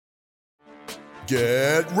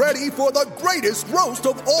Get ready for the greatest roast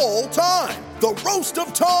of all time, the Roast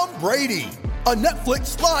of Tom Brady, a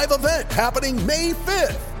Netflix live event happening May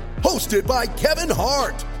 5th. Hosted by Kevin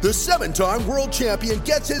Hart, the 7-time world champion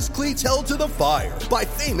gets his cleats held to the fire by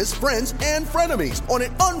famous friends and frenemies on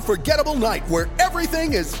an unforgettable night where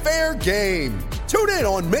everything is fair game. Tune in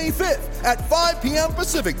on May 5th at 5 p.m.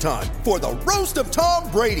 Pacific time for the Roast of Tom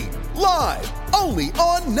Brady, live only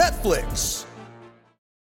on Netflix.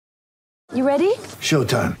 You ready?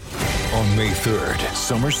 Showtime. On May 3rd,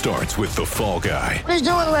 summer starts with The Fall Guy. Let's do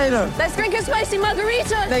it later. Let's drink a spicy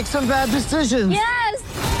margarita. Make some bad decisions. Yes!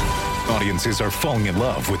 Audiences are falling in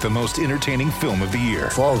love with the most entertaining film of the year.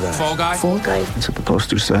 Fall Guy. Fall Guy? Fall Guy. That's what the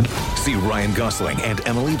poster said. See Ryan Gosling and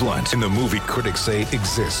Emily Blunt in the movie critics say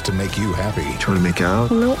exists to make you happy. Trying to make it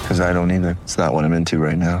out? Nope. Because I don't either. It's not what I'm into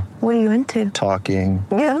right now. What are you into? Talking.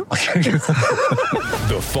 Yeah.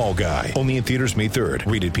 The Fall Guy. Only in theaters May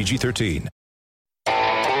 3rd. Rated PG-13.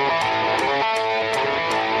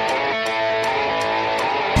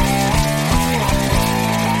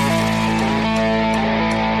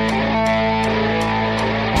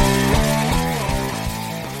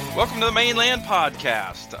 Welcome to the Mainland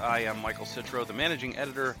Podcast. I am Michael Citro, the managing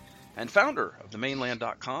editor and founder of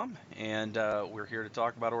themainland.com, and we're here to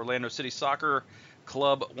talk about Orlando City Soccer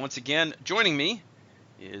Club once again. Joining me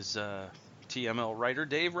is TML writer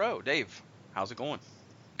Dave Rowe. Dave, how's it going?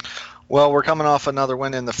 Well, we're coming off another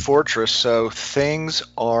win in the Fortress, so things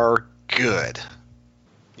are good.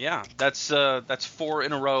 Yeah, that's 4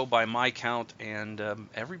 in a row by my count and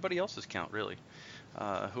everybody else's count, really.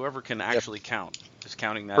 Whoever can actually count is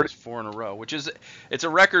counting that as 4 in a row, which is it's a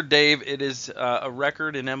record, Dave. It is a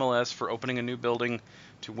record in MLS for opening a new building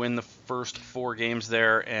to win the first 4 games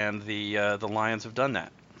there, and the Lions have done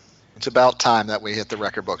that. It's about time that we hit the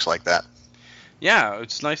record books like that. Yeah,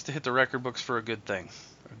 it's nice to hit the record books for a good thing.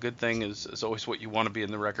 A good thing is always what you want to be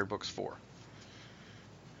in the record books for.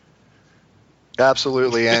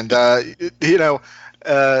 Absolutely, and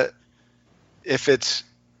if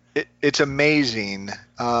it's amazing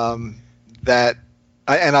that,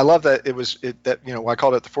 I love that I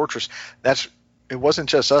called it the Fortress. It wasn't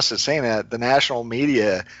just us that's saying that. The national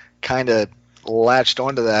media kind of latched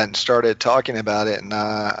onto that and started talking about it, and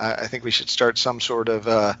I think we should start some sort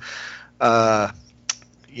of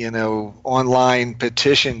online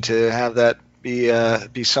petition to have that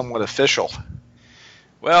be somewhat official.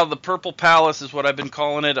 Well, the Purple Palace is what I've been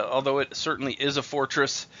calling it, although it certainly is a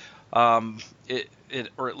fortress.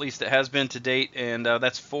 Or at least it has been to date, and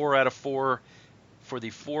that's 4 out of 4 for the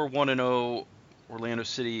 4-1-0 Orlando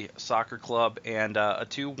City Soccer Club, and a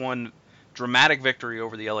 2-1 dramatic victory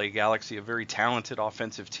over the LA Galaxy, a very talented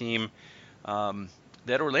offensive team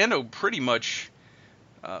that Orlando pretty much,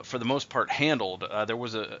 for the most part, handled. There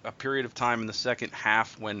was a period of time in the second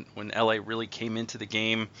half when LA really came into the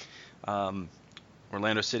game.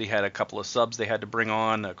 Orlando City had a couple of subs they had to bring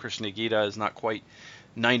on. Christian Aguida is not quite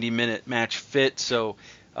 90-minute match fit, so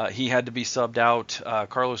he had to be subbed out.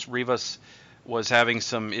 Carlos Rivas was having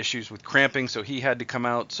some issues with cramping, so he had to come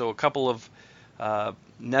out. So a couple of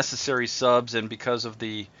necessary subs, and because of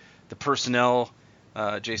the personnel,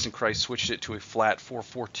 Jason Kreis switched it to a flat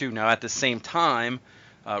 4-4-2. Now, at the same time,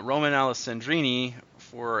 Roman Alessandrini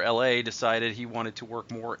for LA decided he wanted to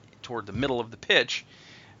work more toward the middle of the pitch,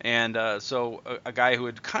 and so a guy who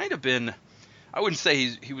had kind of been, I wouldn't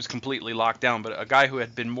say he was completely locked down, but a guy who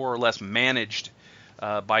had been more or less managed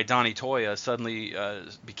by Donny Toya suddenly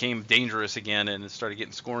became dangerous again and started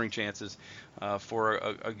getting scoring chances for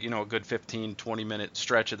a good 15-20 minute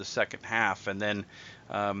stretch of the second half. And then,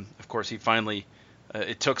 of course, he finally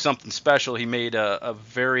it took something special. He made a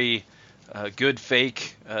very good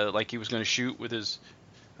fake, like he was going to shoot with his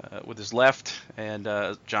left, and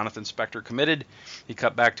Jonathan Spector committed. He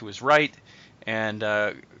cut back to his right, and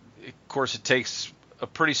of course it takes a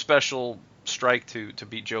pretty special strike to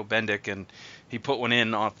beat Joe Bendick, and he put one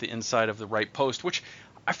in off the inside of the right post, which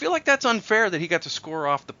I feel like that's unfair that he got to score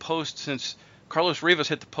off the post, since Carlos Rivas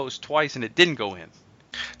hit the post twice and it didn't go in.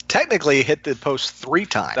 Technically, it hit the post 3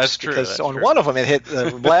 times. That's true. Because one of them it hit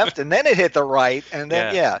the left, and then it hit the right, and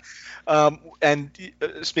then and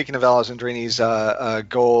speaking of Alessandrini's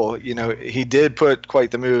goal, he did put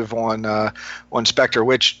quite the move on Spector,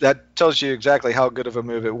 which that tells you exactly how good of a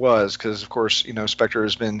move it was, because of course Spector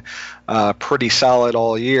has been pretty solid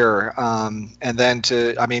all year, and then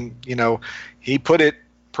he put it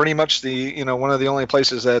pretty much one of the only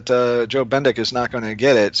places that Joe Bendick is not going to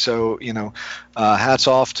get it. So hats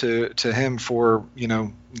off to him for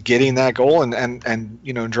getting that goal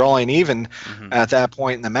and drawing even at that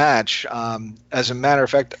point in the match. As a matter of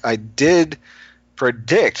fact, I did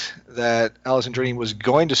predict that Alessandrini was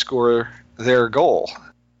going to score their goal.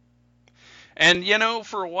 And,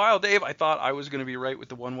 for a while, Dave, I thought I was going to be right with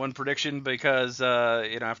the 1-1 prediction because,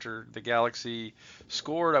 after the Galaxy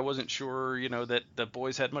scored, I wasn't sure, that the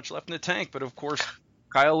boys had much left in the tank. But, of course,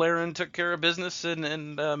 Kyle Larin took care of business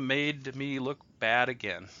and made me look bad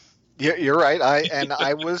again. Yeah, you're right.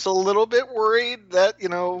 I was a little bit worried that,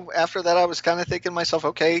 after that I was kind of thinking to myself,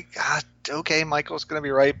 okay, Michael's going to be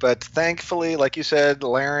right. But thankfully, like you said,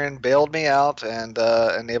 Larin bailed me out and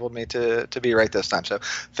enabled me to be right this time. So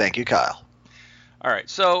thank you, Kyle. All right,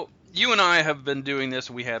 so you and I have been doing this.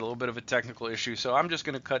 We had a little bit of a technical issue, so I'm just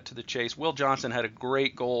going to cut to the chase. Will Johnson had a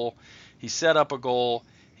great goal. He set up a goal.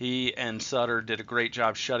 He and Sutter did a great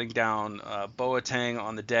job shutting down Boateng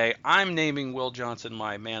on the day. I'm naming Will Johnson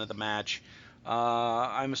my man of the match.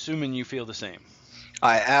 I'm assuming you feel the same.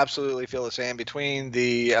 I absolutely feel the same. Between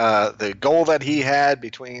the goal that he had,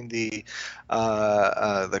 between the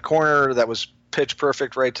corner that was pitch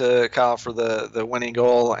perfect right to Kyle for the winning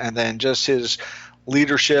goal, and then just his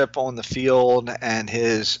leadership on the field and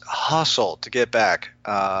his hustle to get back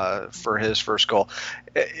for his first goal,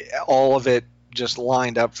 all of it just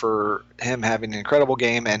lined up for him having an incredible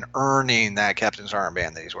game and earning that captain's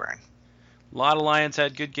armband that he's wearing. A lot of Lions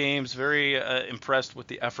had good games. Very impressed with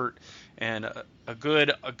the effort, and a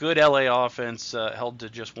good LA offense held to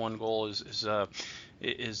just one goal is a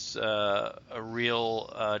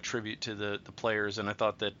real tribute to the players. And I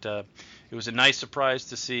thought that it was a nice surprise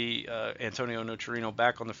to see Antonio Nocerino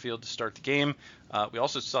back on the field to start the game. We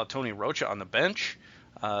also saw Tony Rocha on the bench.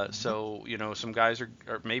 So, some guys are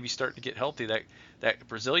maybe starting to get healthy. That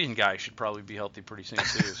Brazilian guy should probably be healthy pretty soon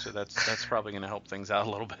too. So that's probably going to help things out a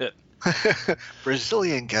little bit.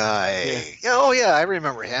 Brazilian guy. Yeah. Oh yeah, I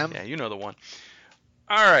remember him. Yeah, you know the one.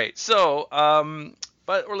 All right. So,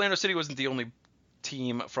 but Orlando City wasn't the only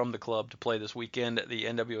team from the club to play this weekend. The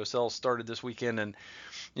NWSL started this weekend, and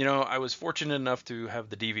I was fortunate enough to have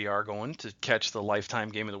the DVR going to catch the Lifetime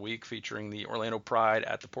Game of the Week featuring the Orlando Pride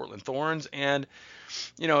at the Portland Thorns. And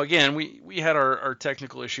again, we had our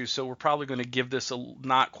technical issues, so we're probably going to give this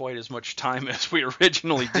not quite as much time as we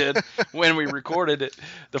originally did when we recorded it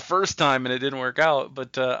the first time, and it didn't work out.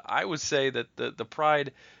 But I would say that the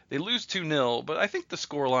Pride, they lose 2-0, but I think the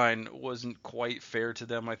scoreline wasn't quite fair to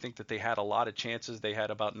them. I think that they had a lot of chances. They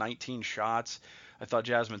had about 19 shots. I thought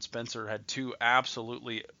Jasmine Spencer had 2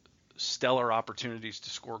 absolutely stellar opportunities to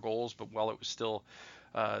score goals, but while it was still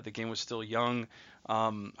the game was still young,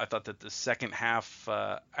 I thought that the second half,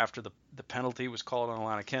 after the penalty was called on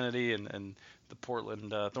Alana Kennedy and the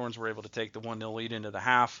Portland Thorns were able to take the 1-0 lead into the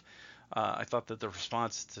half, I thought that the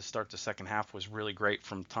response to start the second half was really great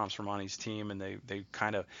from Tom Sermani's team, and they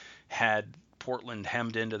kind of had Portland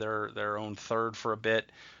hemmed into their own third for a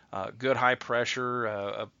bit. Good high pressure,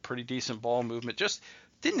 a pretty decent ball movement. Just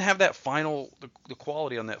didn't have that the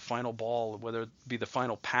quality on that final ball, whether it be the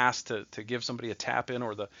final pass to give somebody a tap in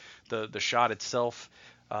or the shot itself.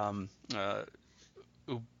 Chioma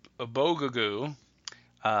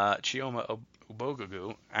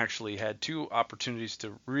Ubogagu actually had 2 opportunities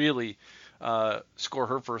to really score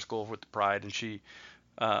her first goal with the Pride, and she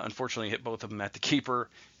unfortunately hit both of them at the keeper,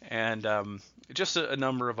 and just a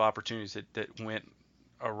number of opportunities that went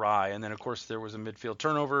awry. And then, of course, there was a midfield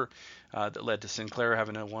turnover that led to Sinclair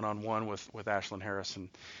having a one-on-one with Ashlyn Harris, and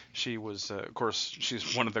she was, of course,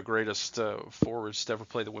 she's one of the greatest forwards to ever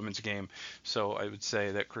play the women's game. So I would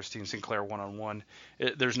say that Christine Sinclair one-on-one,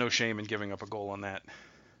 there's no shame in giving up a goal on that.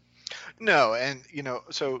 No, and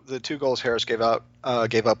so the 2 goals Harris gave up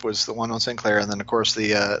was the one on Sinclair, and then of course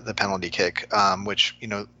the penalty kick, which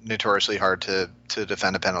notoriously hard to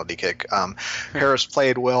defend a penalty kick. Harris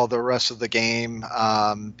played well the rest of the game.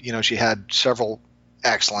 She had several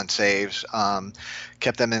excellent saves,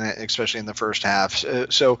 kept them in it, especially in the first half.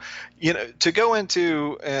 So to go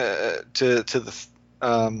into to the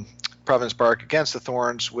Providence Park against the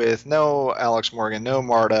Thorns with no Alex Morgan, no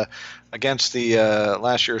Marta, against the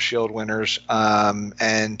last year's Shield winners,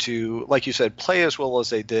 and to, like you said, play as well as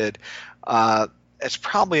they did, it's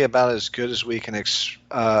probably about as good as we can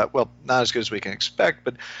not as good as we can expect,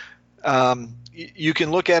 but you can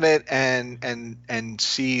look at it and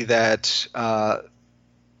see that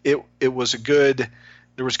it was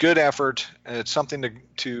there was good effort, and it's something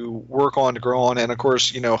to work on, to grow on. And of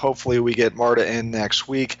course, hopefully we get Marta in next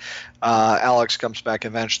week. Alex comes back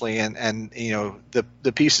eventually, and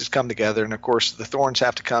the pieces come together. And of course, the Thorns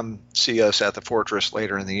have to come see us at the Fortress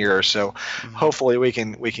later in the year. So hopefully we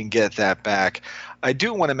can get that back. I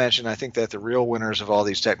do want to mention, I think that the real winners of all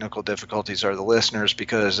these technical difficulties are the listeners,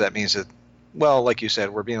 because that means that well, like you said,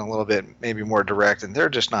 we're being a little bit maybe more direct, and they're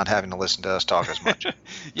just not having to listen to us talk as much.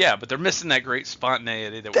 Yeah, but they're missing that great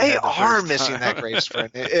spontaneity that they we had the are first missing time. that great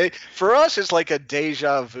spontaneity. For us, it's like a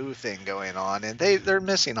deja vu thing going on, and they're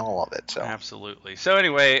missing all of it. So Absolutely. So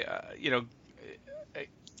anyway,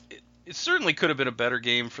 it certainly could have been a better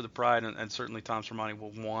game for the Pride, and certainly Tom Sermanni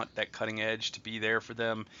will want that cutting edge to be there for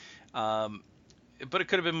them. But it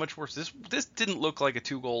could have been much worse. This didn't look like a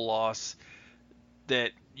 2-goal loss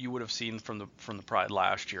that you would have seen from the Pride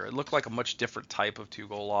last year. It looked like a much different type of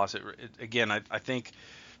 2-goal loss. Again, I think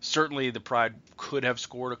certainly the Pride could have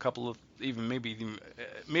scored a couple of maybe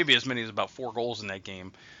as many as about 4 goals in that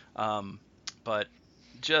game, but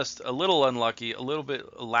just a little unlucky, a little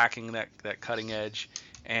bit lacking that cutting edge,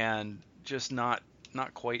 and just not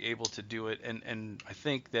quite able to do it. And I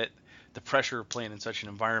think that the pressure of playing in such an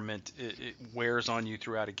environment, it wears on you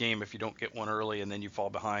throughout a game if you don't get one early and then you fall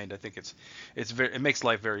behind. I think it makes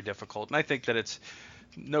life very difficult. And I think that it's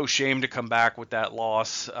no shame to come back with that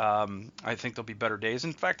loss. I think there'll be better days.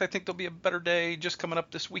 In fact, I think there'll be a better day just coming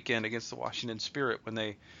up this weekend against the Washington Spirit when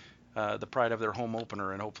the Pride have their home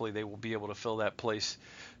opener, and hopefully they will be able to fill that place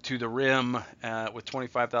to the rim with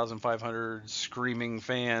 25,500 screaming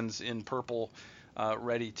fans in purple,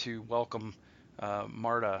 ready to welcome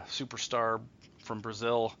Marta, superstar from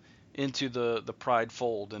Brazil, into the Pride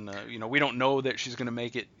fold. And we don't know that she's going to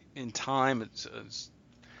make it in time. It's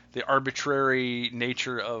the arbitrary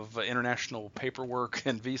nature of international paperwork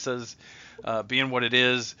and visas being what it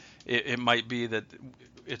is. It might be that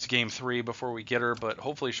it's game 3 before we get her, but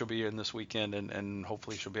hopefully she'll be in this weekend, and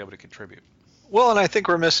hopefully she'll be able to contribute. Well, and I think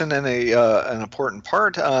we're missing an important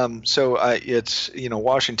part. It's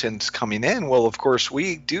Washington's coming in. Well, of course,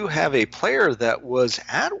 we do have a player that was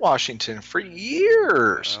at Washington for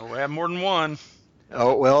years. We have more than one.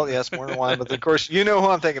 Oh, well, yes, more than one. But, of course, you know who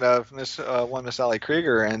I'm thinking of, Miss Allie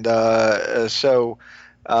Krieger. And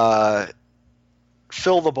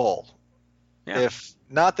fill the bowl. Yeah. If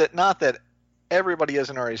not that everybody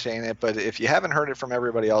isn't already saying it, but if you haven't heard it from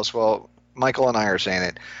everybody else, well, Michael and I are saying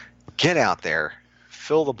it. Get out there,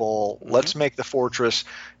 fill the bowl. Mm-hmm. Let's make the Fortress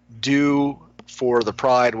do for the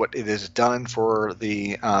Pride what it has done for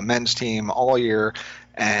the men's team all year,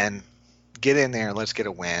 and get in there. Let's get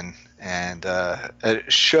a win and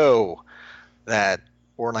show that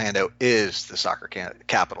Orlando is the soccer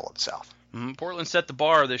capital itself. Mm-hmm. Portland set the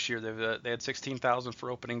bar this year. They had 16,000 for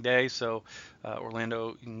opening day, so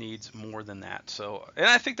Orlando needs more than that. So, and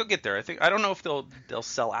I think they'll get there. I don't know if they'll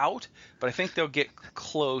sell out, but I think they'll get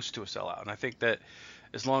close to a sellout. And I think that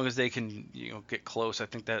as long as they can get close, I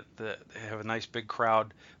think that they have a nice big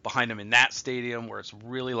crowd behind them in that stadium where it's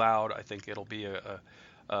really loud. I think it'll be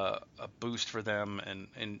a boost for them.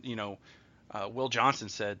 And Will Johnson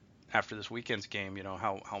said after this weekend's game,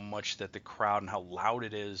 how much that the crowd and how loud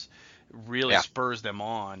it is really spurs them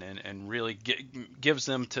on and really gets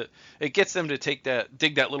them to dig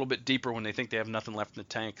that little bit deeper when they think they have nothing left in the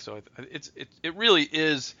tank. So it really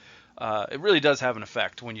does have an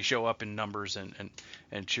effect when you show up in numbers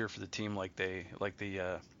and cheer for the team like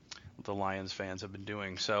the Lions fans have been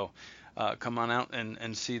doing. So come on out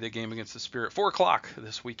and see the game against the Spirit, 4:00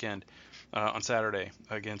 this weekend on Saturday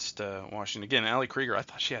against Washington. Again, Allie Krieger, I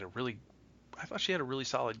thought she had a really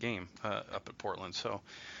solid game up at Portland. So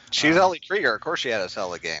she's Allie Krieger. Of course, she had a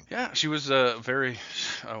solid game. Yeah, she was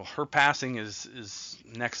her passing is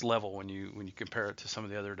next level when you compare it to some of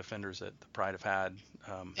the other defenders that the Pride have had.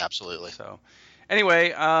 Absolutely. So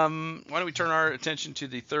anyway, why don't we turn our attention to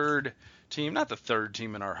the third team? Not the third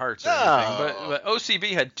team in our hearts or anything, but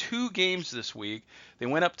OCB had 2 games this week. They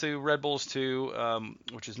went up to Red Bulls 2,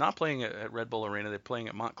 which is not playing at Red Bull Arena. They're playing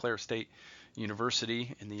at Montclair State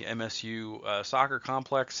University in the MSU soccer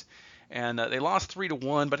complex, and they lost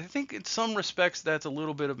 3-1. But I think in some respects that's a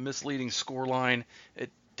little bit of misleading scoreline.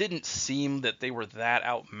 It didn't seem that they were that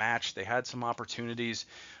outmatched. They had some opportunities,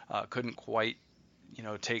 couldn't quite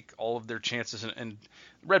take all of their chances. And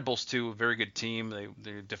Red Bulls too, a very good team.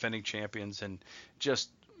 They're defending champions, and just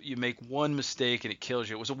you make one mistake and it kills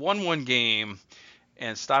you. It was a 1-1 game,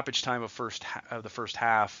 and stoppage time of the first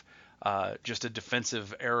half, just a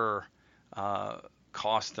defensive error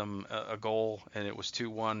cost them a goal, and it was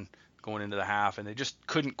 2-1 going into the half, and they just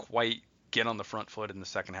couldn't quite get on the front foot in the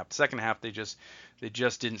second half. The second half, they just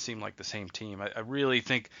didn't seem like the same team. I really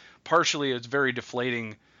think partially it's very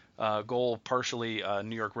deflating goal, partially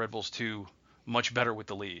New York Red Bulls 2 much better with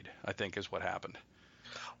the lead, I think, is what happened.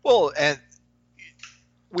 Well, and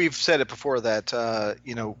we've said it before that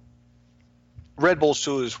Red Bulls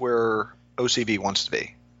 2 is where OCB wants to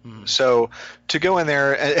be. Mm-hmm. So to go in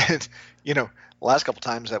there and the last couple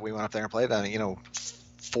times that we went up there and played,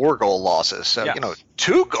 4-goal losses. So, Yeah.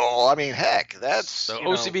 2-goal, I mean, heck, that's... So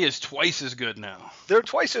OCB is twice as good now. They're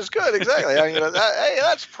twice as good, exactly. I mean, hey,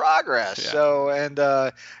 that's progress. Yeah. So, and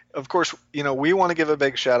of course, we want to give a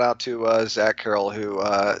big shout out to Zach Carroll,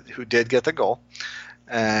 who did get the goal.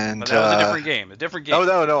 And But that was a different game. Oh,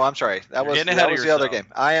 no, I'm sorry. That was the other yourself. game.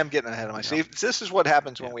 I am getting ahead of myself. See, this is what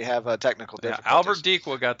happens when we have technical difficulties. Albert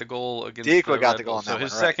Dikwa got the goal against Dikwa got Red the goal Bulls. on that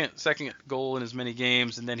So his one, second goal in as many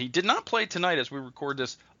games, and then he did not play tonight as we record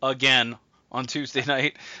this again on Tuesday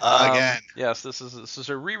night. Again. Yes, this is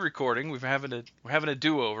a re-recording. We're having a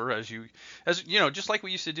do-over as just like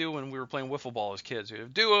we used to do when we were playing wiffle ball as kids. We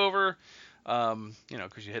have do-over,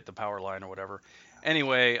 because you hit the power line or whatever.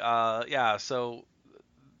 Anyway, so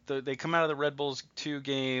they come out of the Red Bulls 2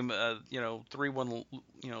 game, 3-1,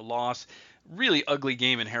 loss. Really ugly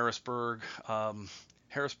game in Harrisburg.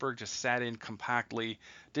 Harrisburg just sat in compactly,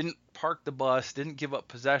 didn't park the bus, didn't give up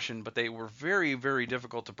possession, but they were very, very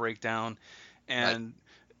difficult to break down. And,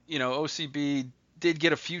 OCB did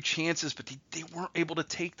get a few chances, but they weren't able to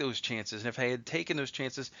take those chances. And if they had taken those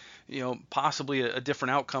chances, possibly a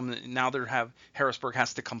different outcome. Now Harrisburg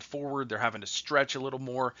has to come forward. They're having to stretch a little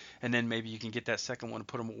more, and then maybe you can get that second one to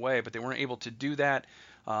put them away. But they weren't able to do that.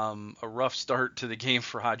 A rough start to the game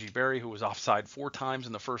for Haji Berry, who was offside 4 times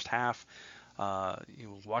in the first half.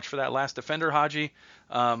 Watch for that last defender, Haji.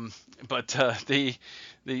 But the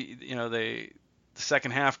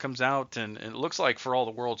second half comes out, and it looks like for all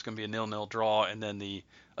the world it's going to be a 0-0 draw, and then the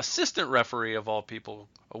assistant referee of all people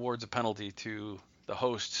awards a penalty to the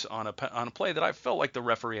hosts on a play that I felt like the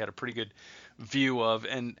referee had a pretty good view of.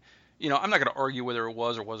 And I'm not going to argue whether it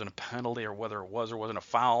was or wasn't a penalty, or whether it was or wasn't a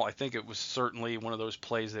foul. I think it was certainly one of those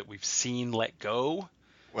plays that we've seen let go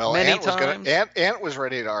many times. Ant was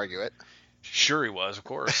ready to argue it. Sure he was, of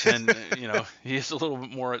course, and he's a little bit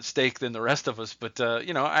more at stake than the rest of us. But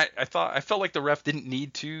I felt like the ref didn't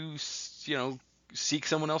need to seek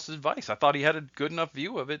someone else's advice. I thought he had a good enough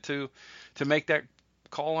view of it to make that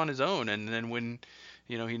call on his own. And then when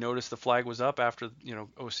he noticed the flag was up after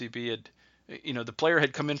OCB had the player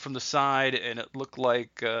had come in from the side, and it looked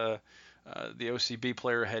like the OCB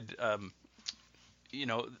player had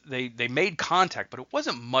they made contact, but it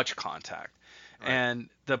wasn't much contact. Right. And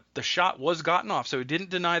the shot was gotten off, so he didn't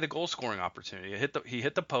deny the goal scoring opportunity. He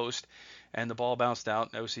hit the post, and the ball bounced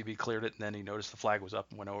out, and OCB cleared it, and then he noticed the flag was up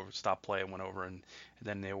and went over, stopped play and went over, and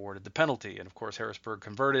then they awarded the penalty. And of course Harrisburg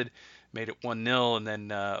converted, made it 1-0, and then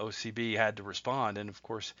OCB had to respond. And of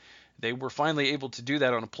course they were finally able to do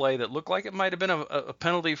that on a play that looked like it might have been a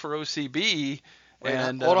penalty for OCB.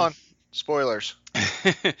 Hold on. Spoilers.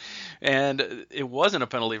 And it wasn't a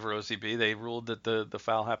penalty for OCB. They ruled that the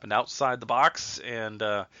foul happened outside the box, and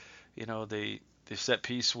the set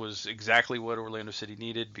piece was exactly what Orlando City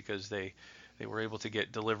needed, because they were able to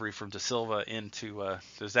get delivery from Da Silva into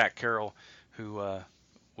to Zach Carroll, who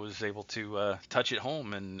was able to touch it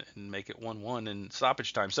home and make it 1-1 in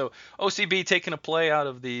stoppage time. So OCB taking a play out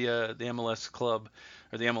of the MLS club,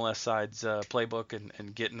 or the MLS side's playbook,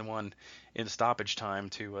 and getting one in stoppage time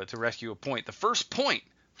to rescue a point. The first point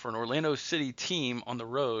for an Orlando City team on the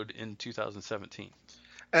road in 2017.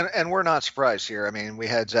 And we're not surprised here. I mean, we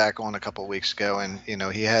had Zach on a couple of weeks ago, and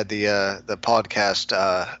he had the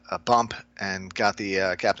PawedCast bump and got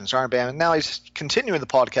the captain's armband, and now he's continuing the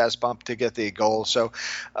PawedCast bump to get the goal. So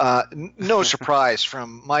no surprise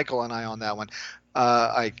from Michael and I on that one.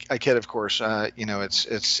 I kid, of course.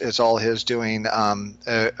 It's all his doing.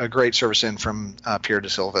 A great service in from Pierre Da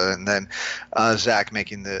Silva, and then Zach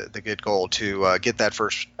making the good goal to get that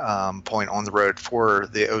first point on the road for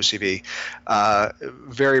the OCB.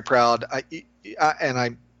 Very proud.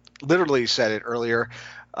 I literally said it earlier.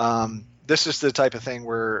 This is the type of thing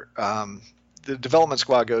where the development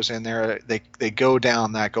squad goes in there. They go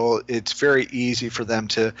down that goal. It's very easy for them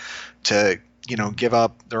to give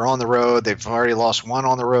up. They're on the road. They've already lost one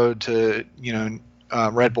on the road to,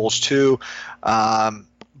 Red Bulls 2.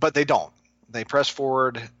 But they don't. They press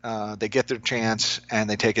forward. They get their chance, and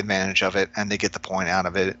they take advantage of it, and they get the point out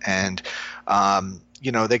of it. And,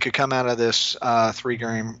 they could come out of this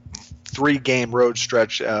three-game road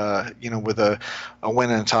stretch, with a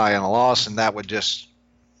win and a tie and a loss, and that would just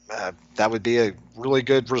that would be a really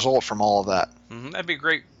good result from all of that. Mm-hmm. That'd be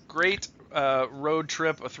great road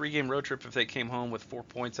trip, a 3-game road trip if they came home with 4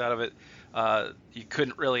 points out of it. You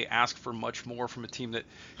couldn't really ask for much more from a team that,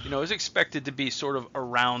 is expected to be sort of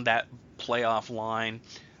around that playoff line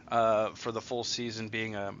for the full season,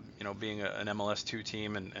 being an MLS 2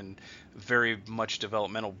 team and very much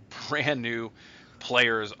developmental, brand new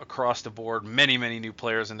players across the board, many new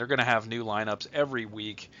players, and they're going to have new lineups every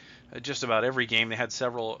week. just about every game. They had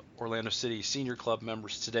several Orlando City Senior Club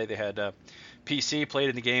members today. They had PC played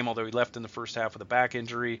in the game, although he left in the first half with a back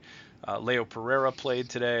injury. Leo Pereira played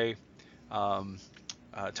today.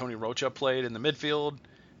 Tony Rocha played in the midfield,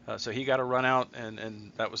 so he got a run out,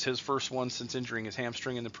 and that was his first one since injuring his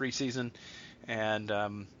hamstring in the preseason. And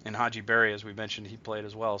Haji Berry, as we mentioned, he played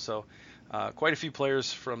as well. So quite a few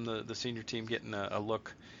players from the senior team getting a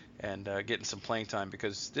look and getting some playing time,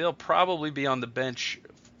 because they'll probably be on the bench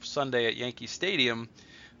Sunday at Yankee Stadium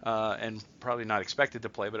and probably not expected to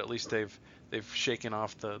play, but at least they've shaken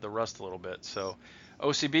off the rust a little bit. So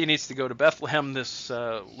OCB needs to go to Bethlehem this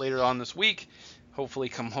later on this week. Hopefully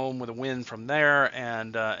come home with a win from there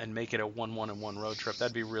and make it a 1-1-1 road trip.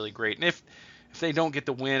 That'd be really great. And if they don't get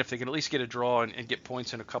the win, if they can at least get a draw and get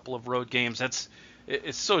points in a couple of road games,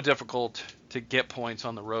 it's so difficult to get points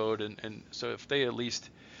on the road. And so if they at least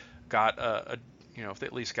got if they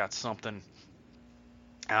at least got something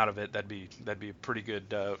out of it, that'd be a pretty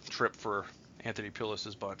good trip for Anthony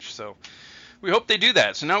Pulis's bunch. So we hope they do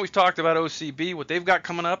that. So now we've talked about OCB, what they've got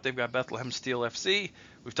coming up. They've got Bethlehem Steel FC.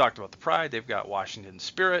 We've talked about the Pride. They've got Washington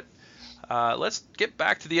Spirit. Let's get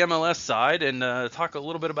back to the MLS side and talk a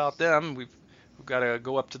little bit about them. We've got to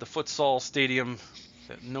go up to the futsal stadium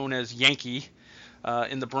known as Yankee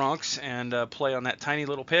in the Bronx and play on that tiny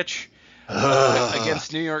little pitch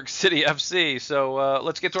against New York City FC. So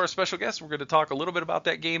let's get to our special guest. We're going to talk a little bit about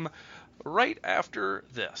that game right after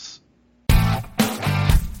this.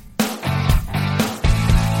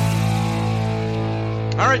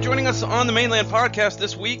 All right, joining us on the Mainland Podcast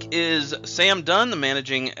this week is Sam Dunn, the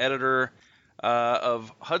managing editor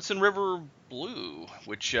of Hudson River Blue,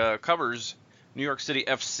 which covers New York City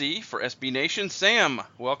FC for SB Nation. Sam,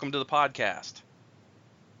 welcome to the podcast.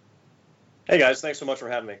 Hey guys, thanks so much for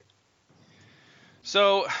having me.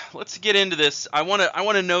 So let's get into this. I want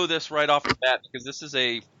to know this right off the bat, because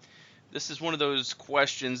this is one of those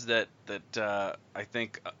questions that I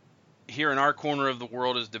think here in our corner of the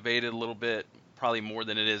world is debated a little bit, probably more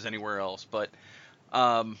than it is anywhere else. But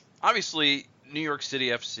obviously, New York City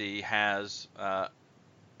FC has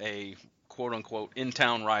a quote-unquote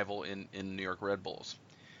in-town rival in New York Red Bulls.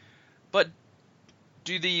 But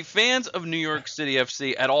do the fans of New York City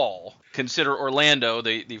FC at all consider Orlando,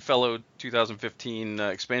 the fellow 2015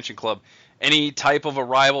 expansion club, any type of a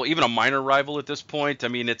rival, even a minor rival at this point? I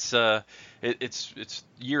mean, it's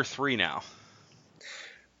year 3 now.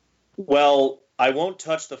 Well, I won't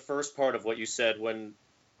touch the first part of what you said when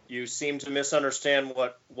you seem to misunderstand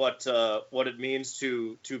what it means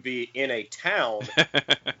to be in a town.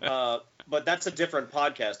 But that's a different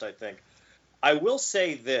podcast, I think. I will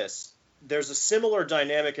say this. There's a similar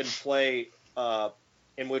dynamic in play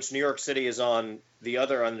in which New York City is on the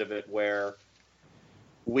other end of it, where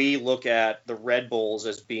we look at the Red Bulls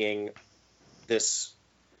as being this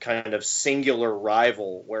kind of singular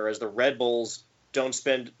rival, whereas the Red Bulls don't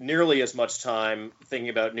spend nearly as much time thinking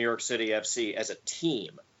about New York City FC as a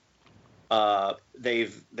team.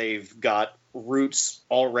 They've got roots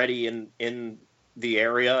already in the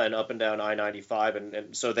area and up and down I-95,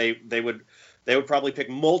 and so they would probably pick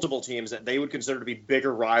multiple teams that they would consider to be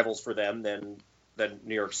bigger rivals for them than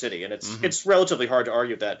New York City, and it's relatively hard to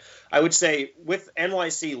argue that. I would say with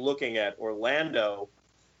NYC looking at Orlando,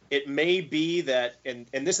 it may be that, and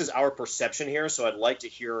this is our perception here, so I'd like to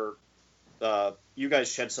hear you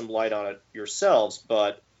guys shed some light on it yourselves,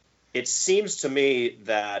 but it seems to me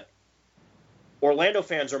that Orlando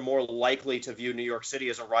fans are more likely to view New York City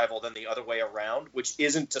as a rival than the other way around, which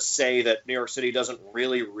isn't to say that New York City doesn't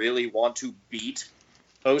really, really want to beat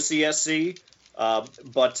OCSC,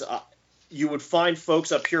 but you would find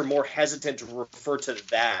folks up here more hesitant to refer to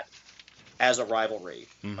that as a rivalry,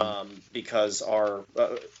 because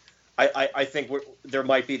I think there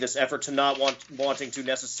might be this effort to not wanting to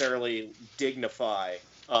necessarily dignify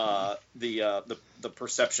the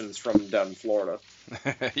perceptions from down in Florida.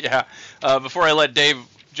 Yeah. Before I let Dave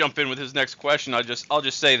jump in with his next question, I'll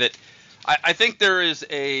just say that I think there is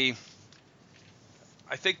a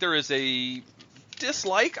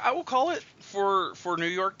dislike, I will call it, for New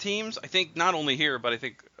York teams. I think not only here, but I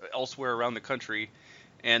think elsewhere around the country.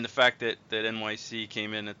 And the fact that NYC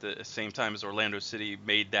came in at the same time as Orlando City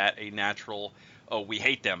made that a natural, we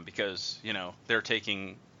hate them because, they're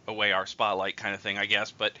taking away our spotlight kind of thing, I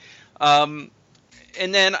guess. But and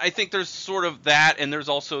then I think there's sort of that, and there's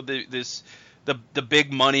also the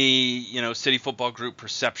big money, City Football Group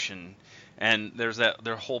perception. And there's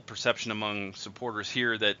their whole perception among supporters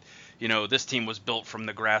here that, this team was built from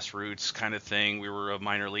the grassroots kind of thing. We were a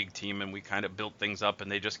minor league team and we kind of built things up,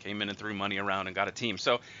 and they just came in and threw money around and got a team.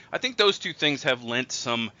 So I think those two things have lent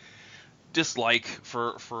some dislike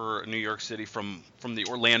for New York City from the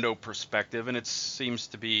Orlando perspective, and it seems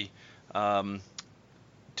to be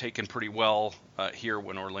taken pretty well here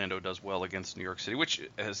when Orlando does well against New York City, which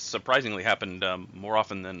has surprisingly happened more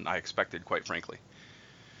often than I expected, quite frankly.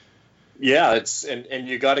 Yeah, and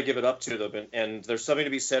you got to give it up to them, and there's something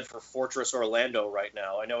to be said for Fortress Orlando right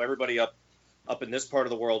now. I know everybody up in this part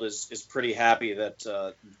of the world is pretty happy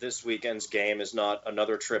that this weekend's game is not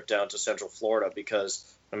another trip down to Central Florida, because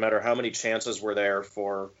no matter how many chances were there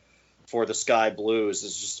for the Sky Blues,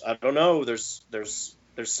 it's just, I don't know, there's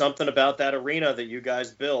something about that arena that you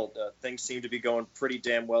guys built. Things seem to be going pretty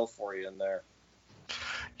damn well for you in there.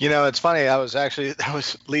 You know, it's funny. I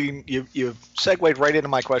was leading you segued right into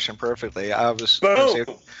my question perfectly.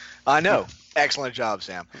 I know. Excellent job,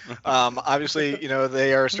 Sam. Obviously, you know,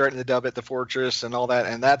 they are starting to dub it the Fortress and all that,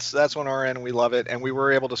 and that's on our end. We love it, and we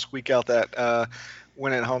were able to squeak out that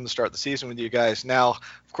win at home to start the season with you guys. Now,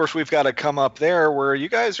 of course, we've got to come up there where you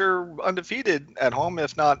guys are undefeated at home,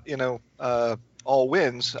 if not, you know, all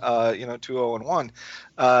wins, 2-0-1.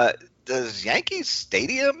 Does Yankees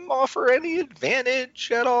Stadium offer any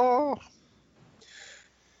advantage at all?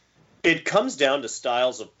 It comes down to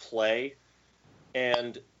styles of play,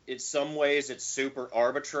 and in some ways it's super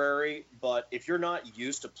arbitrary, but if you're not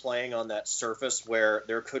used to playing on that surface where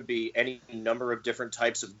there could be any number of different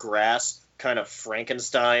types of grass kind of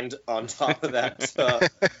Frankensteined on top of that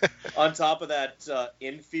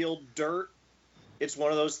infield dirt, it's one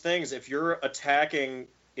of those things. If you're attacking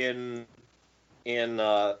in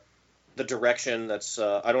the direction that's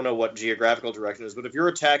I don't know what geographical direction it is, but if you're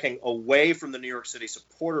attacking away from the New York City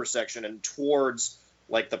supporter section and towards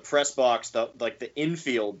like the press box, like the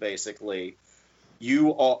infield, basically, you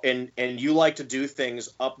all and you like to do things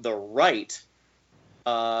up the right,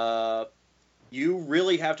 you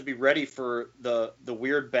really have to be ready for the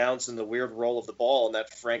weird bounce and the weird roll of the ball in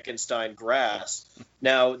that Frankenstein grass.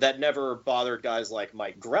 Now, that never bothered guys like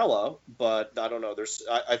Mike Grella, but I don't know.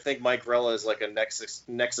 I think Mike Grella is like a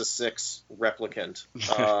Nexus 6 replicant.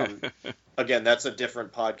 Again, that's a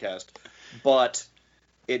different podcast. But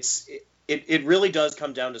it really does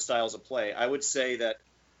come down to styles of play. I would say that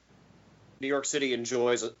New York City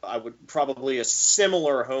enjoys, probably a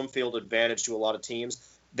similar home field advantage to a lot of teams.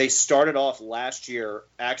 They started off last year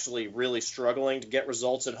actually really struggling to get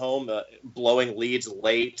results at home, blowing leads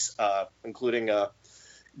late, including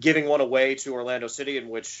giving one away to Orlando City, in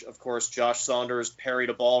which, of course, Josh Saunders parried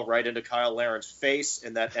a ball right into Kyle Laren's face,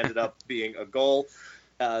 and that ended up being a goal.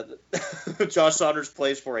 Josh Saunders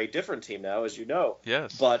plays for a different team now, as you know.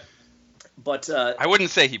 Yes. But I wouldn't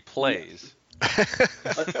say he plays.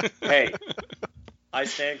 Hey, I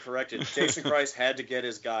stand corrected. Jason Christ had to get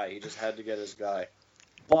his guy. He just had to get his guy.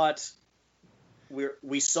 But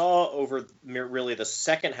we saw over really the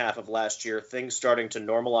second half of last year things starting to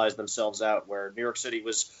normalize themselves out, where New York City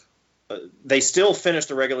was they still finished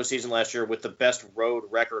the regular season last year with the best road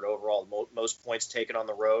record overall, most points taken on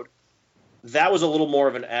the road. That was a little more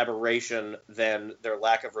of an aberration than their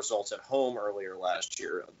lack of results at home earlier last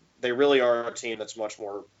year. They really are a team that's much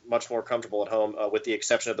more comfortable at home, with the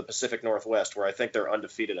exception of the Pacific Northwest, where I think they're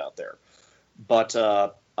undefeated out there. But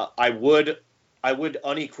I would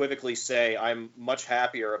unequivocally say I'm much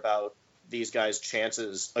happier about these guys'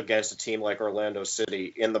 chances against a team like Orlando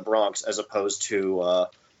City in the Bronx as opposed to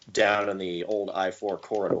down in the old I-4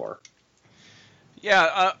 corridor.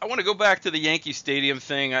 Yeah, I want to go back to the Yankee Stadium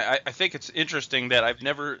thing. I think it's interesting that I've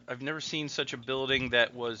never seen such a building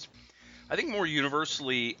that was, I think, more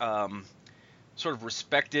universally sort of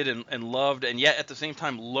respected and loved, and yet at the same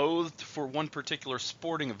time loathed for one particular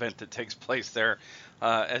sporting event that takes place there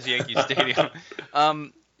as Yankee Stadium.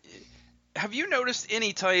 Have you noticed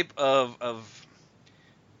any type of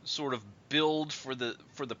sort of build for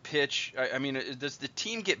the pitch? I mean, does the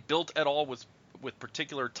team get built at all with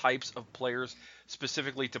particular types of players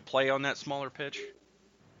specifically to play on that smaller pitch?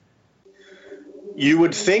 You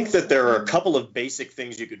would think that there are a couple of basic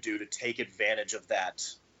things you could do to take advantage of that.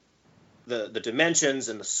 The dimensions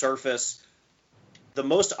and the surface. The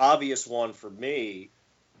most obvious one for me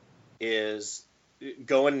is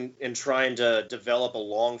going and trying to develop a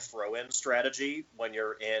long throw-in strategy when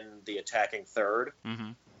you're in the attacking third.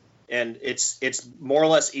 Mm-hmm. And it's more or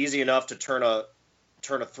less easy enough to turn a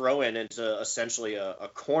throw-in into essentially a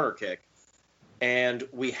corner kick. And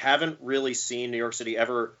we haven't really seen New York City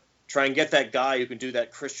ever try and get that guy who can do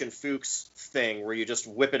that Christian Fuchs thing where you just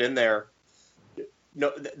whip it in there.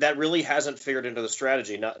 No, that really hasn't figured into the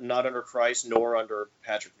strategy, not under Christ nor under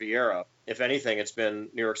Patrick Vieira. If anything, it's been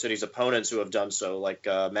New York City's opponents who have done so, like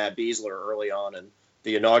Matt Beasler early on in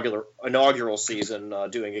the inaugural season,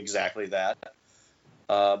 doing exactly that.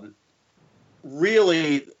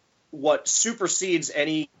 Really, what supersedes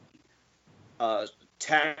any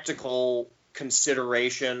tactical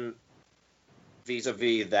consideration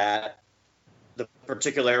vis-a-vis that, the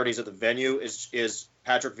particularities of the venue, is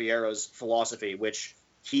Patrick Vieira's philosophy, which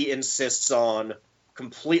he insists on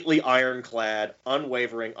completely ironclad,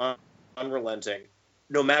 unwavering, unrelenting,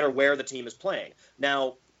 no matter where the team is playing.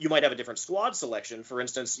 Now, you might have a different squad selection. For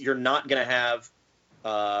instance, you're not going to have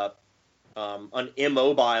an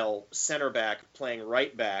immobile center back playing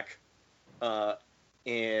right back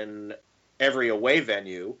in every away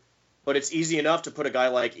venue, but it's easy enough to put a guy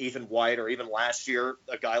like Ethan White, or even last year,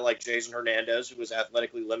 a guy like Jason Hernandez, who was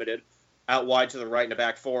athletically limited, out wide to the right in a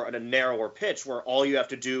back four on a narrower pitch where all you have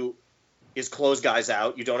to do is close guys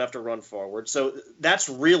out. You don't have to run forward. So that's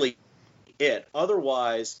really it.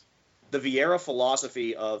 Otherwise, the Vieira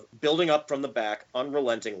philosophy of building up from the back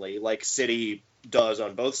unrelentingly, like City does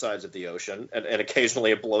on both sides of the ocean, and occasionally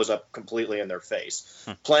it blows up completely in their face,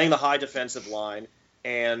 playing the high defensive line,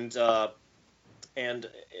 and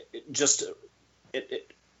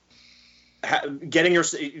getting your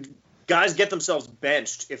guys get themselves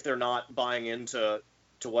benched if they're not buying into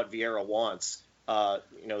what Vieira wants.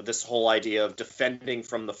 This whole idea of defending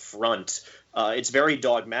from the front, it's very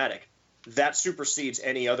dogmatic. That supersedes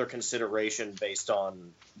any other consideration based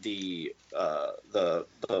on the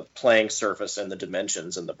playing surface and the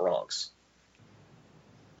dimensions in the Bronx.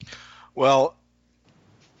 Well,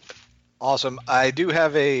 awesome. I do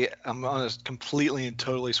have I'm going to completely and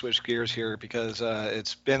totally switch gears here because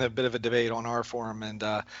it's been a bit of a debate on our forum, and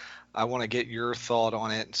I want to get your thought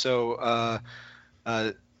on it. So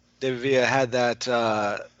David Villa had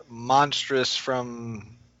that monstrous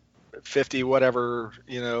from 50 whatever,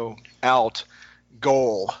 out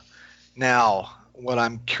goal. Now, what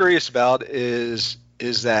I'm curious about is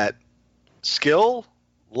that skill,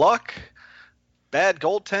 luck, bad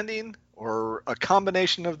goaltending, or a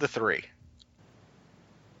combination of the three?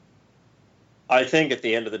 I think at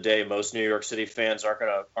the end of the day, most New York City fans aren't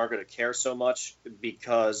gonna care so much,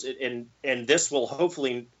 because and this will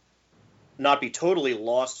hopefully not be totally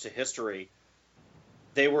lost to history.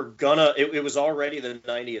 They were gonna. It was already the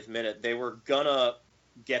 90th minute. They were gonna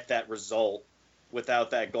get that result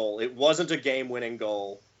without that goal. It wasn't a game-winning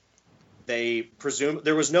goal. They presumed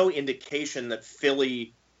there was no indication that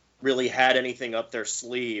Philly really had anything up their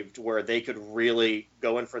sleeve where they could really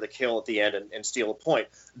go in for the kill at the end and steal a point.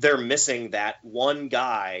 They're missing that one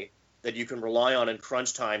guy that you can rely on in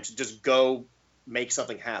crunch time to just go make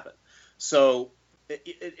something happen. So,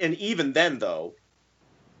 and even then, though,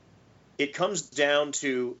 it comes down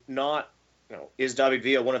to not, is David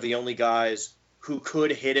Villa one of the only guys who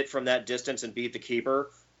could hit it from that distance and beat the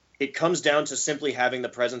keeper? It comes down to simply having the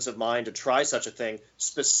presence of mind to try such a thing,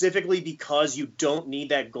 specifically because you don't need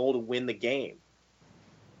that goal to win the game.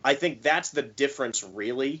 I think that's the difference,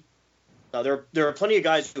 really. Now, there are plenty of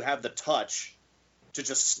guys who have the touch to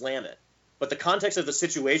just slam it, but the context of the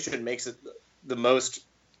situation makes it the most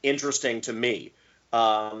interesting to me.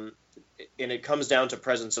 And it comes down to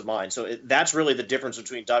presence of mind. So that's really the difference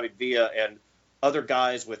between David Villa and other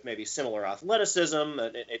guys with maybe similar athleticism.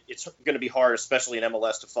 And it's going to be hard, especially in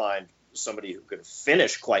MLS, to find somebody who can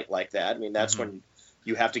finish quite like that. I mean, that's when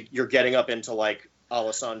you're getting up into like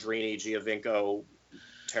Alessandrini, Giovinco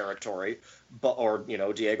territory, or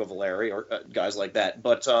Diego Valeri, or guys like that.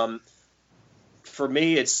 But for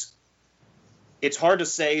me, it's hard to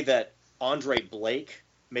say that Andre Blake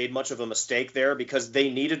made much of a mistake there, because they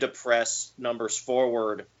needed to press numbers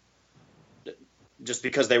forward just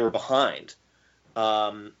because they were behind.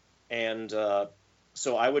 So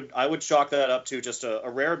I would chalk that up to just a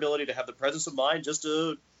rare ability to have the presence of mind just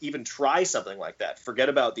to even try something like that. Forget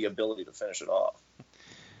about the ability to finish it off.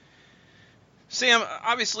 Sam,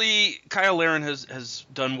 obviously Kyle Larin has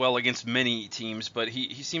done well against many teams, but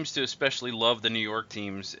he seems to especially love the New York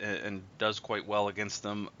teams and does quite well against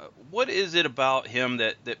them. What is it about him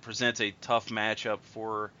that presents a tough matchup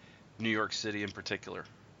for New York City in particular?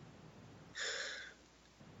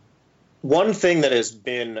 One thing that has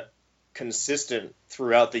been consistent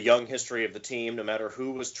throughout the young history of the team, no matter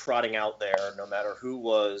who was trotting out there, no matter who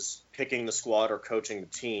was picking the squad or coaching the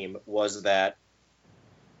team, was that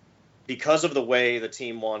because of the way the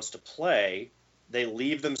team wants to play, they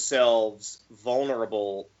leave themselves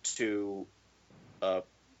vulnerable to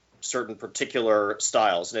certain particular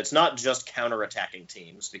styles. And it's not just counterattacking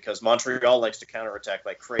teams, because Montreal likes to counterattack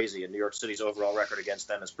like crazy, and New York City's overall record against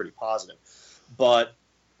them is pretty positive.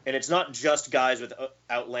 And it's not just guys with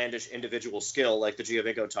outlandish individual skill like the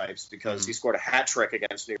Giovinco types, because he scored a hat trick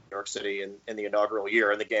against New York City in the inaugural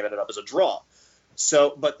year, and the game ended up as a draw.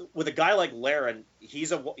 So, but with a guy like Larin, he's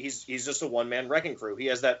just a one-man wrecking crew. He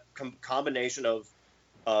has that combination of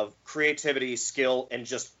of creativity, skill, and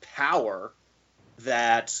just power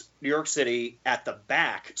that New York City at the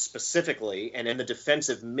back specifically and in the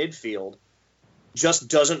defensive midfield just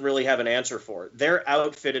doesn't really have an answer for it. They're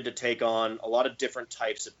outfitted to take on a lot of different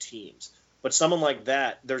types of teams. But someone like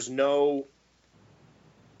that, there's no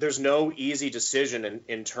easy decision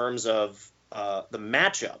in terms of the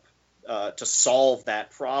matchup to solve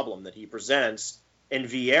that problem that he presents. And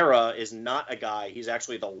Vieira is not a guy. He's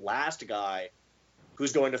actually the last guy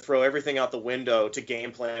who's going to throw everything out the window to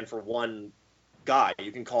game plan for one guy.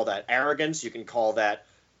 You can call that arrogance. You can call that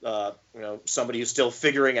somebody who's still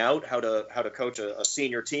figuring out how to coach a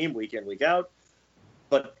senior team week in, week out.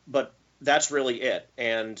 But that's really it.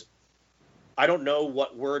 And I don't know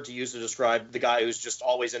what word to use to describe the guy who's just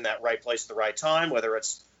always in that right place at the right time, whether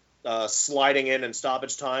it's sliding in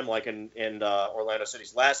stoppage time like in Orlando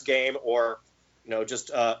City's last game, or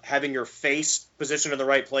just having your face positioned in the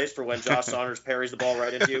right place for when Josh Saunders parries the ball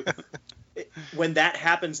right into you. When that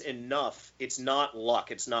happens enough, it's not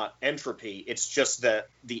luck, it's not entropy, it's just the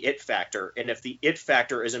it factor. And if the it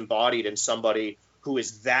factor is embodied in somebody who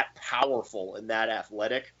is that powerful and that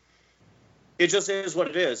athletic, it just is what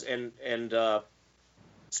it is. And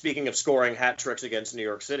speaking of scoring hat tricks against New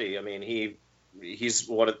York City, I mean, he's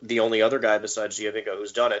the only other guy besides Giovinco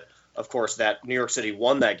who's done it. Of course, that New York City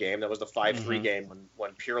won that game. That was the 5-3 game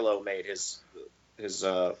when Pirlo made his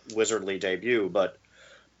wizardly debut. But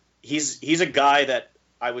he's a guy that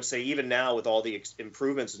I would say even now with all the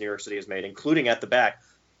improvements New York City has made, including at the back,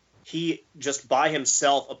 he just by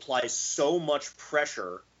himself applies so much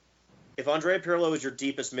pressure. If Andrea Pirlo is your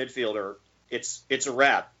deepest midfielder, it's a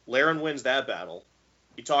wrap. Larin wins that battle.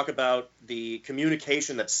 You talk about the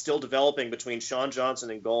communication that's still developing between Sean Johnson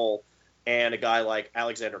in goal and a guy like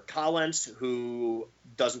Alexander Collins, who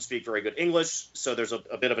doesn't speak very good English, so there's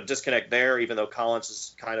a bit of a disconnect there, even though Collins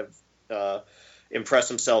has kind of impressed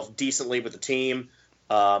himself decently with the team.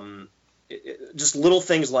 Just little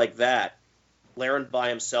things like that. Larin by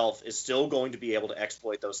himself is still going to be able to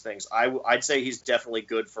exploit those things. I'd say he's definitely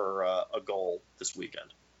good for a goal this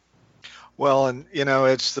weekend. Well, and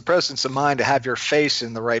it's the presence of mind to have your face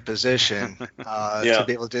in the right position to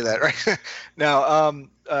be able to do that, right? Now,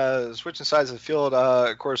 switching sides of the field,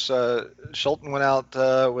 of course, Shelton went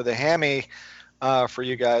out with a hammy for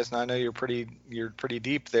you guys, and I know you're pretty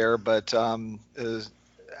deep there. But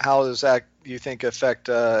how does that, do you think, affect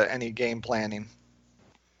any game planning?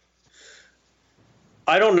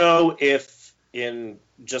 I don't know if in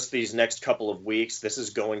just these next couple of weeks this is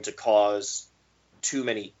going to cause too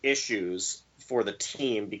many issues for the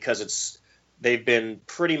team, because they've been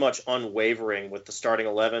pretty much unwavering with the starting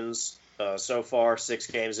 11s so far, 6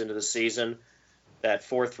 games into the season. That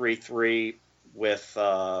 4-3-3 with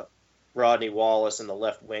Rodney Wallace in the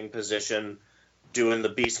left wing position doing the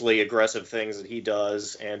beastly aggressive things that he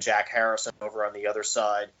does, and Jack Harrison over on the other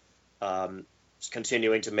side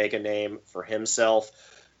continuing to make a name for himself.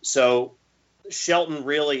 So Shelton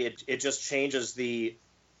really, it just changes the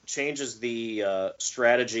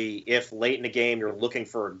strategy if late in the game you're looking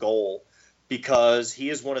for a goal, because he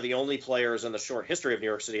is one of the only players in the short history of New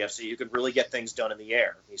York City FC who could really get things done in the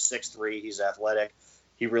air. He's 6'3", he's athletic.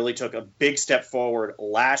 He really took a big step forward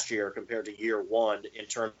last year compared to year one in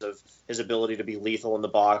terms of his ability to be lethal in the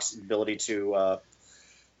box, ability to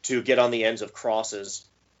get on the ends of crosses.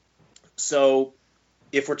 So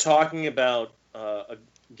if we're talking about a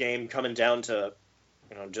game coming down to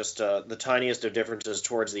just the tiniest of differences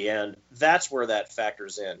towards the end, that's where that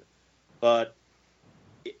factors in. But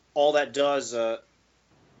all that does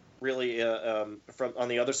really, from on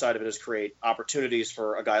the other side of it, is create opportunities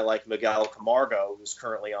for a guy like Miguel Camargo, who's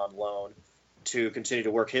currently on loan, to continue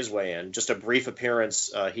to work his way in. Just a brief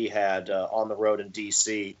appearance he had on the road in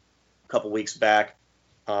D.C. a couple weeks back.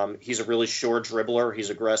 He's a really sure dribbler. He's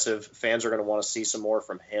aggressive. Fans are going to want to see some more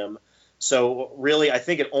from him. So really, I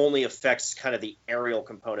think it only affects kind of the aerial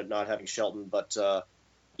component, not having Shelton. But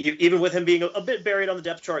even with him being a bit buried on the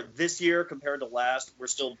depth chart this year compared to last, we're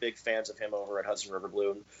still big fans of him over at Hudson River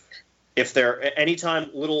Blue. And if there anytime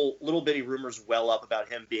little bitty rumors well up about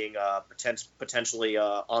him being potentially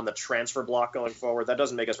on the transfer block going forward, that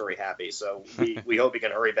doesn't make us very happy. So we hope he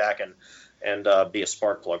can hurry back and be a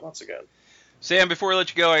spark plug once again. Sam, before we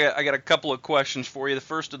let you go, I got a couple of questions for you. The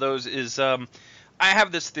first of those is I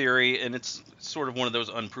have this theory, and it's sort of one of those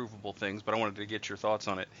unprovable things, but I wanted to get your thoughts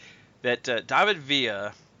on it, that David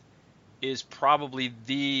Villa is probably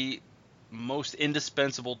the most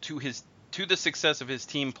indispensable to the success of his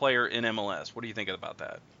team player in MLS. What do you think about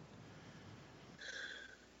that?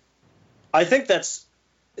 I think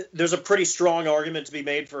there's a pretty strong argument to be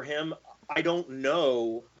made for him. I don't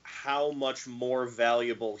know how much more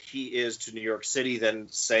valuable he is to New York City than,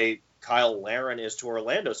 say, Kyle Larin is to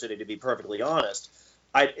Orlando City, to be perfectly honest.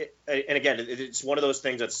 And again, it's one of those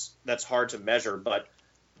things that's hard to measure, but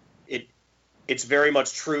it's very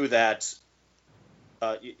much true that,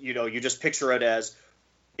 you just picture it as,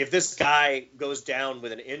 if this guy goes down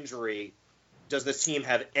with an injury, does this team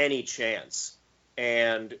have any chance?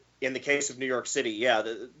 And in the case of New York City,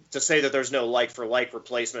 to say that there's no like-for-like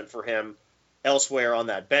replacement for him elsewhere on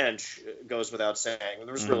that bench goes without saying.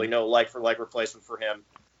 There's really no like-for-like replacement for him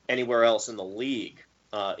anywhere else in the league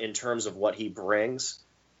in terms of what he brings.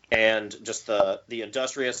 And just the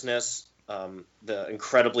industriousness, the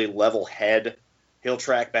incredibly level head. He'll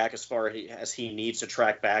track back as far as he needs to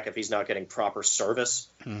track back if he's not getting proper service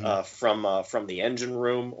from the engine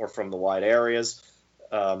room or from the wide areas.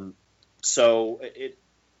 So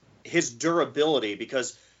his durability,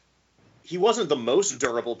 because he wasn't the most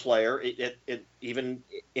durable player even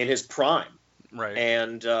in his prime. Right.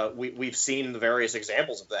 And we've seen the various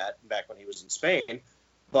examples of that back when he was in Spain.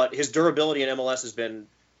 But his durability in MLS has been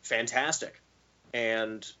fantastic.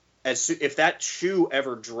 And if that shoe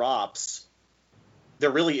ever drops,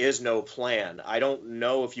 there really is no plan. I don't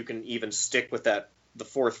know if you can even stick with the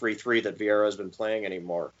 4-3-3 that Vieira has been playing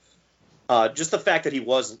anymore. Just the fact that he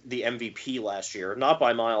was the MVP last year, not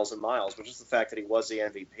by miles and miles, but just the fact that he was the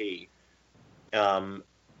MVP. And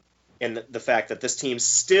the fact that this team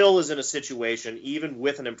still is in a situation, even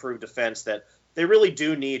with an improved defense, that they really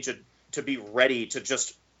do need to be ready to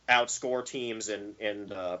just outscore teams in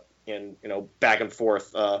back and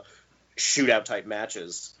forth shootout type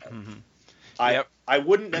matches. Yep. I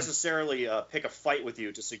wouldn't necessarily pick a fight with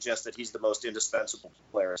you to suggest that he's the most indispensable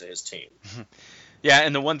player to his team. Yeah,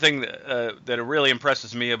 and the one thing that really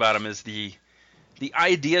impresses me about him is the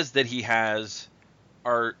ideas that he has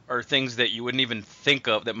are things that you wouldn't even think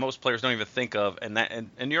of, that most players don't even think of, and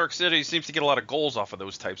New York City seems to get a lot of goals off of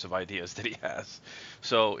those types of ideas that he has.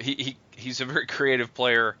 So he's a very creative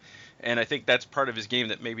player, and I think that's part of his game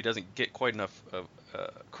that maybe doesn't get quite enough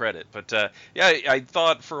credit. But I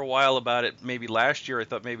thought for a while about it. Maybe last year I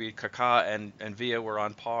thought maybe Kaká and Villa were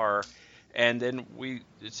on par, and then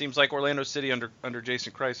it seems like Orlando City under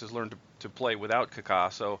Jason Kreis has learned to play without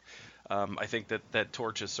Kaká. So I think that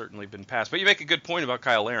torch has certainly been passed. But you make a good point about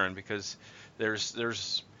Kyle Larin, because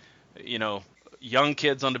there's young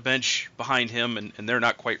kids on the bench behind him, and they're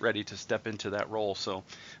not quite ready to step into that role. So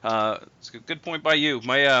it's a good point by you.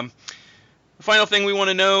 My the final thing we want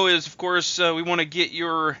to know is, of course, we want to get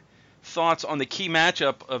your thoughts on the key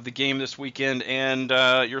matchup of the game this weekend and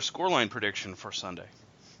your scoreline prediction for Sunday.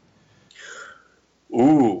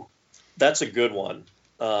 Ooh, that's a good one.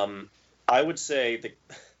 I would say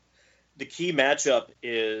the key matchup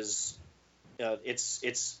is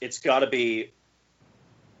it's got to be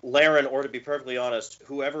Larin, or to be perfectly honest,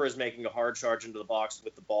 whoever is making a hard charge into the box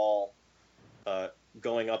with the ball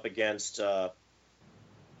going up against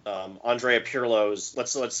Andrea Pirlo's,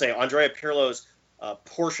 let's say Andrea Pirlo's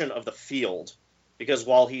portion of the field, because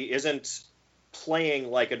while he isn't playing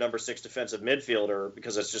like a number 6 defensive midfielder,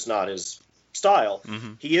 because that's just not his style,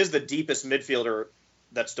 he is the deepest midfielder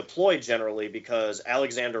that's deployed generally, because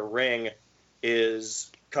Alexander Ring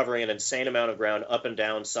is covering an insane amount of ground up and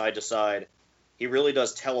down, side to side. He really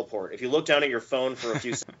does teleport. If you look down at your phone for a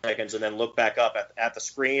few seconds and then look back up at the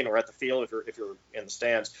screen or at the field if you're in the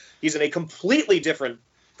stands, he's in a completely different,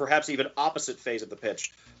 perhaps even opposite phase of the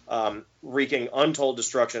pitch, wreaking untold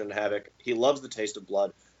destruction and havoc. He loves the taste of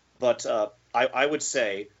blood. But I would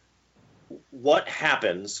say, what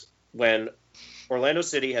happens when Orlando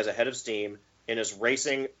City has a head of steam and is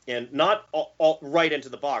racing in, not all right into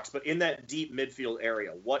the box, but in that deep midfield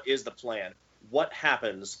area? What is the plan? What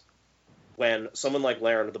happens when someone like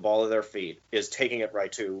Larin with the ball at their feet is taking it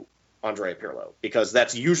right to Andrea Pirlo? Because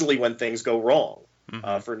that's usually when things go wrong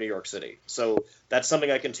for New York City. So that's something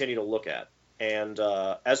I continue to look at. And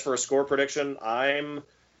as for a score prediction, I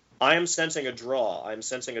am sensing a draw. I'm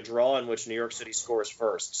sensing a draw in which New York City scores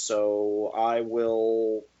first. So I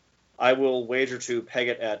will wager to peg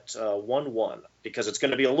it at 1-1, because it's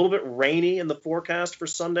going to be a little bit rainy in the forecast for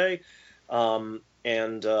Sunday. I'm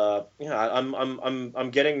getting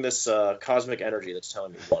this cosmic energy that's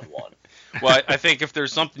telling me 1-1. Well, I think if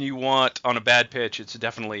there's something you want on a bad pitch, it's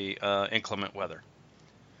definitely inclement weather.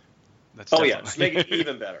 Just make it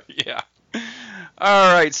even better. Yeah.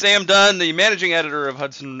 All right, Sam Dunn, the managing editor of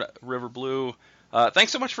Hudson River Blue.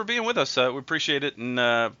 Thanks so much for being with us. We appreciate it, and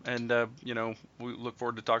we look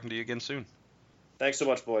forward to talking to you again soon. Thanks so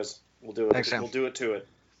much, boys. We'll do it. Thanks, Sam. We'll do it to it.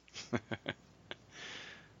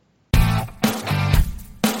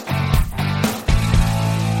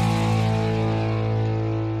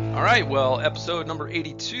 All right, well, episode number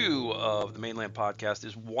 82 of the Mainland Podcast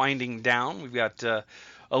is winding down. We've got a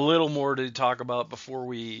little more to talk about before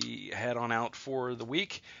we head on out for the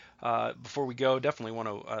week. Before we go, definitely want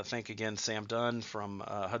to thank again Sam Dunn from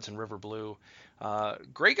Hudson River Blue.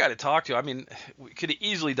 Great guy to talk to. I mean, we could have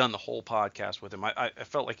easily done the whole podcast with him. I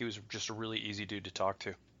felt like he was just a really easy dude to talk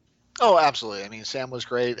to. Oh, absolutely. I mean, Sam was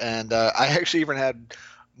great, and I actually even had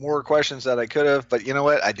more questions that I could have, but you know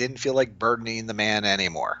what? I didn't feel like burdening the man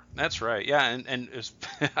anymore. That's right. Yeah, and it was,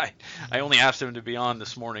 I only asked him to be on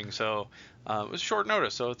this morning, so it was short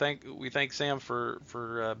notice. So we thank Sam for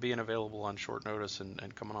being available on short notice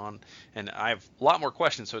and coming on. And I have a lot more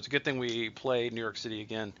questions, so it's a good thing we play New York City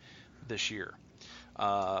again this year.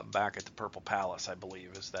 Back at the Purple Palace, I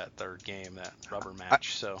believe, is that third game, that rubber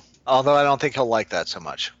match. Although I don't think he'll like that so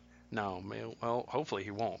much. No, well, hopefully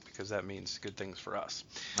he won't, because that means good things for us.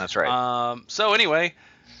 That's right. So anyway,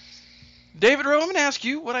 David Rowe, I'm going to ask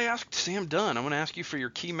you what I asked Sam Dunn. I'm going to ask you for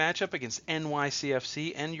your key matchup against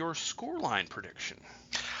NYCFC and your scoreline prediction.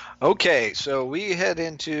 Okay, so we head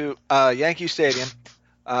into Yankee Stadium.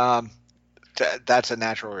 That's a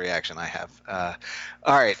natural reaction I have.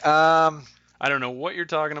 All right. I don't know what you're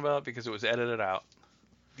talking about because it was edited out.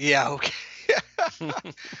 Yeah, okay.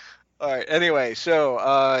 All right. Anyway, so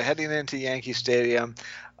heading into Yankee Stadium,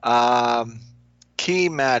 key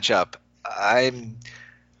matchup. I'm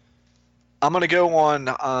going to go on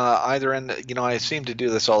either end. You know, I seem to do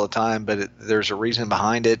this all the time, but there's a reason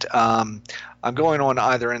behind it. I'm going on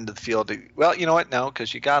either end of the field. Well, you know what? No,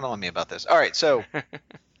 because you got on me about this. All right. So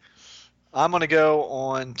I'm going to go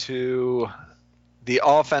on to the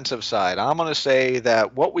offensive side. I'm going to say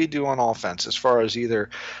that what we do on offense, as far as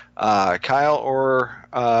either Kyle or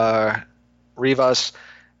Rivas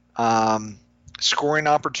scoring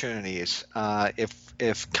opportunities,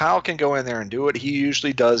 if Kyle can go in there and do what he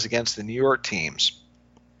usually does against the New York teams,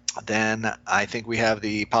 then I think we have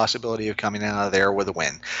the possibility of coming out of there with a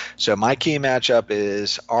win. So my key matchup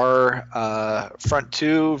is our front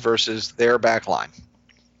two versus their back line.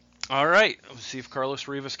 All right. Let's see if Carlos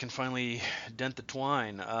Rivas can finally dent the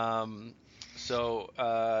twine. So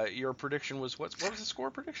your prediction was what was the score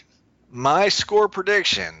prediction? My score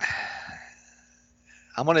prediction,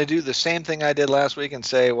 I'm going to do the same thing I did last week and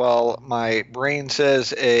say, well, my brain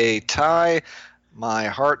says a tie, my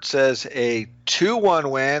heart says a 2-1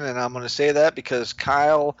 win, and I'm going to say that because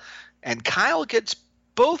Kyle gets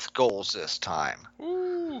both goals this time.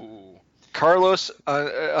 Ooh. Carlos,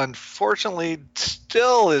 unfortunately,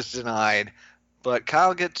 still is denied, but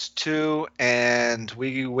Kyle gets 2, and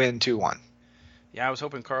we win 2-1. Yeah, I was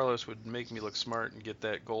hoping Carlos would make me look smart and get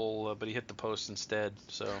that goal, but he hit the post instead.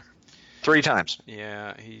 So 3 times.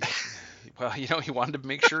 Yeah, he wanted to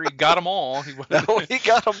make sure he got them all. He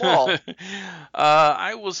got them all.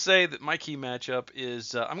 I will say that my key matchup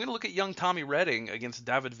is I'm going to look at young Tommy Redding against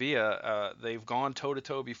David Villa. They've gone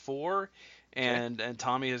toe-to-toe before, and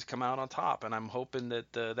Tommy has come out on top, and I'm hoping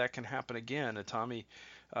that that can happen again. Tommy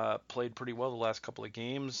played pretty well the last couple of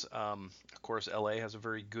games. Of course, LA has a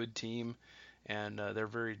very good team, and they're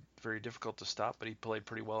very, very difficult to stop, but he played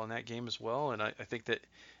pretty well in that game as well, and I think that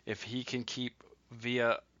if he can keep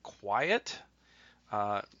Villa quiet,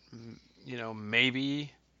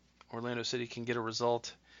 maybe Orlando City can get a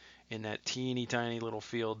result in that teeny tiny little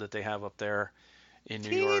field that they have up there in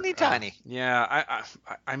New York. Teeny tiny. Yeah,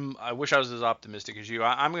 I wish I was as optimistic as you.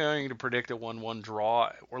 I'm going to predict a 1-1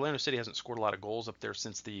 draw. Orlando City hasn't scored a lot of goals up there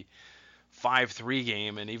since the 5-3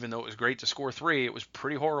 game, and even though it was great to score 3, it was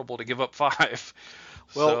pretty horrible to give up 5.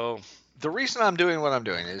 Well, the reason I'm doing what I'm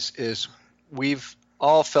doing is we've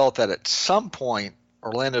all felt that at some point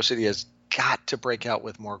Orlando City has got to break out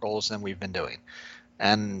with more goals than we've been doing.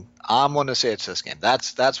 And I'm going to say it's this game.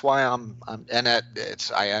 That's why I'm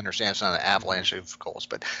I understand it's not an avalanche of goals,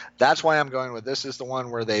 but that's why I'm going with this is the one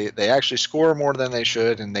where they actually score more than they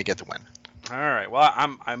should and they get the win. All right. Well,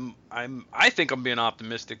 I think I'm being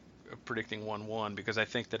optimistic predicting 1-1 because I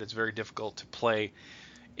think that it's very difficult to play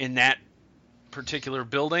in that particular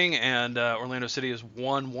building, and Orlando City has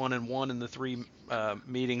won 1-1 in the 3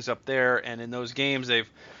 meetings up there, and in those games they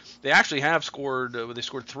actually have scored. They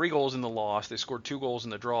scored 3 goals in the loss. They scored 2 goals in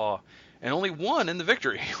the draw, and only 1 in the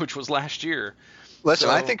victory, which was last year. Listen,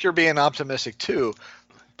 I think you're being optimistic too,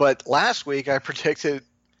 but last week I predicted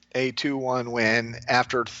a 2-1 win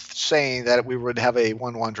after saying that we would have a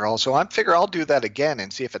 1-1 draw. So I figure I'll do that again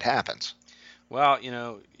and see if it happens. Well,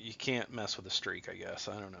 you can't mess with a streak, I guess.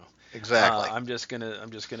 I don't know. Exactly. I'm just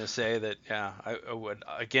gonna say that I would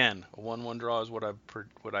again, a 1-1 draw is what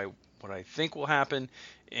I what I think will happen,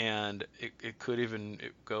 and it could even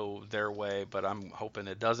go their way, but I'm hoping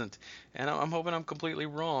it doesn't, and I'm hoping I'm completely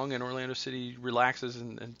wrong, and Orlando City relaxes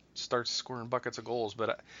and starts scoring buckets of goals.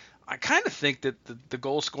 But I kind of think that the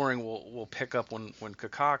goal scoring will pick up when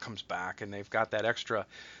Kaká comes back, and they've got that extra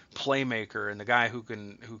playmaker and the guy who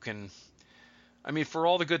can. I mean, for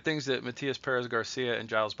all the good things that Matias Perez-Garcia and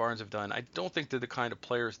Giles Barnes have done, I don't think they're the kind of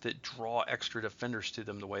players that draw extra defenders to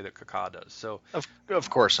them the way that Kaká does. So, of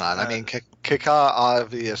course not. I mean, Kaká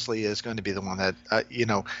obviously is going to be the one that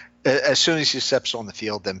as soon as he steps on the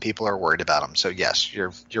field, then people are worried about him. So yes,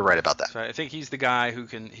 you're right about that. So I think he's the guy who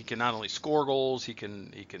can not only score goals, he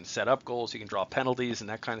can set up goals, he can draw penalties and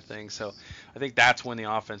that kind of thing. So I think that's when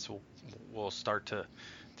the offense will start to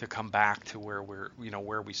come back to where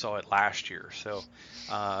where we saw it last year. So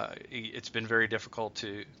it's been very difficult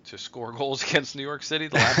to score goals against New York City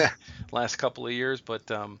the last couple of years, but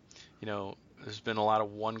there's been a lot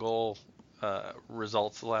of one goal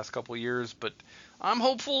results the last couple of years, but I'm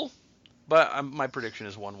hopeful, but my prediction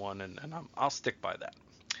is 1-1, and I'll stick by that.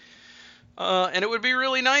 And it would be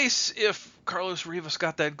really nice if Carlos Rivas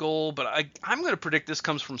got that goal, but I'm going to predict this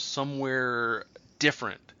comes from somewhere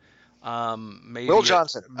different. Maybe Will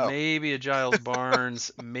Johnson, maybe a Giles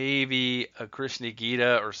Barnes, maybe a Chris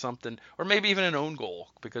Nagita or something, or maybe even an own goal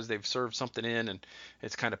because they've served something in and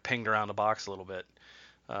it's kind of pinged around the box a little bit.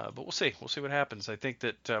 But we'll see what happens. I think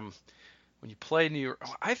that when you play New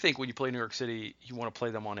York City, you want to play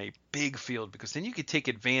them on a big field because then you could take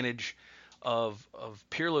advantage of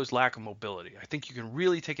Pirlo's lack of mobility. I think you can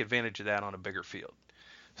really take advantage of that on a bigger field.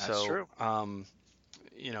 That's true.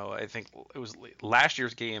 I think it was last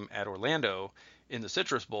year's game at Orlando in the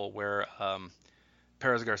Citrus Bowl where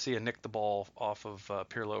Perez Garcia nicked the ball off of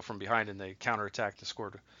Pirlo from behind, and they counterattacked and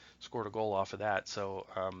scored a goal off of that. So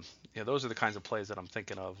those are the kinds of plays that I'm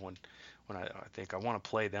thinking of when I think I want to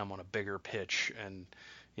play them on a bigger pitch. And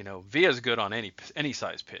Villa's good on any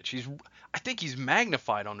size pitch. I think he's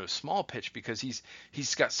magnified on a small pitch because he's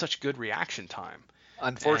got such good reaction time.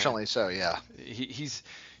 Unfortunately, so yeah.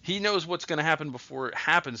 He knows what's going to happen before it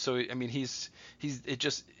happens. So I mean, he's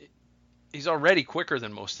already quicker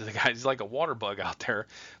than most of the guys. He's like a water bug out there.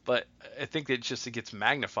 But I think it gets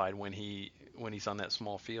magnified when he's on that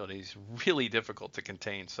small field. He's really difficult to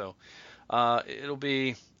contain. So it'll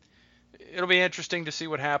be interesting to see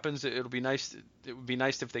what happens. It would be nice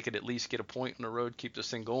if they could at least get a point on the road, keep this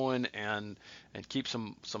thing going, and keep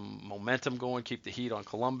some momentum going, keep the heat on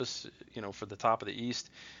Columbus, for the top of the East,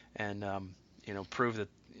 and prove that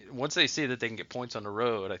once they see that they can get points on the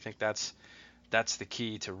road, I think that's the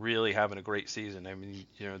key to really having a great season. I mean,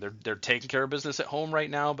 they're taking care of business at home right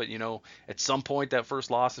now, but at some point that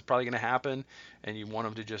first loss is probably going to happen, and you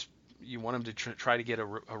want them to try to get a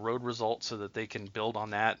road result so that they can build on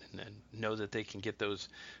that and know that they can get those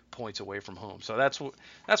points away from home. So that's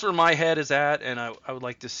where my head is at, and I would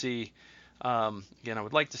like to see I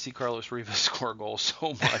would like to see Carlos Rivas score a goal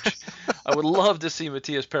so much. I would love to see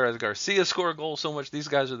Matias Perez-Garcia score a goal so much. These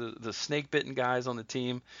guys are the snake-bitten guys on the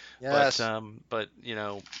team. Yes. But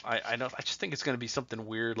I just think it's going to be something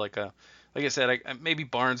weird, like I said, maybe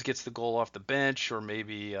Barnes gets the goal off the bench, or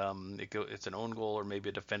maybe it's an own goal, or maybe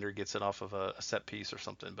a defender gets it off of a set piece or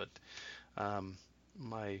something. But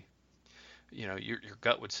your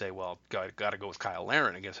gut would say, well, got to go with Kyle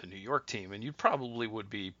Larin against a New York team, and you probably would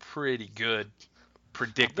be pretty good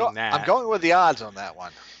predicting that. I'm going with the odds on that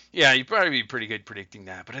one. Yeah, you'd probably be pretty good predicting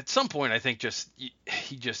that. But at some point, I think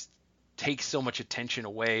he just takes so much attention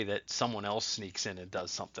away that someone else sneaks in and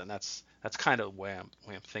does something. That's kind of the way I'm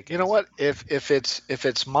thinking. You know what? If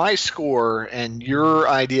it's my score and your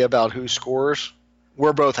idea about who scores,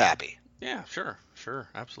 we're both happy. Yeah, sure,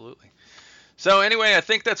 absolutely. So anyway, I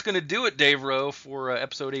think that's going to do it, Dave Rowe, for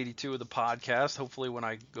episode 82 of the podcast. Hopefully when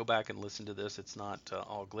I go back and listen to this, it's not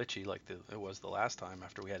all glitchy like it was the last time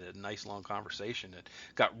after we had a nice long conversation that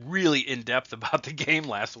got really in-depth about the game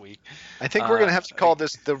last week. I think we're going to have to call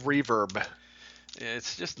this the reverb.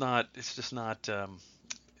 It's not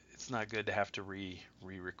good to have to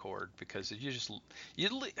re-record because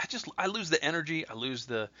I lose the energy, I lose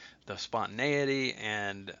the spontaneity,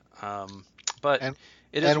 and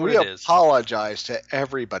it is and what we it is. Apologize to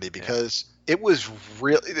everybody because it was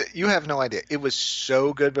really, you have no idea. It was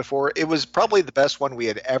so good before. It was probably the best one we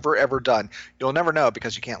had ever done. You'll never know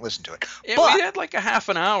because you can't listen to it. Yeah, but we had like a half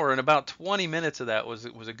an hour, and about 20 minutes of that was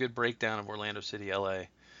a good breakdown of Orlando City, LA.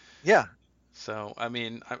 Yeah. So I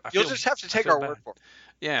mean, you'll just have to take our word for it.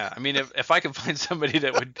 Yeah, I mean, if I could find somebody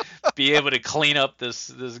that would be able to clean up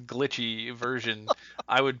this glitchy version,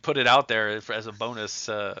 I would put it out there as a bonus.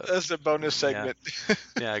 As a bonus segment.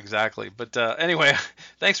 Yeah, exactly. But anyway,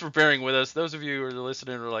 thanks for bearing with us. Those of you who are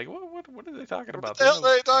listening are like, what are they talking about? What the hell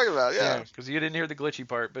are they talking about? Yeah, because you didn't hear the glitchy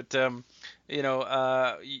part. But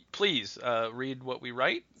please read what we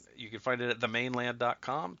write. You can find it at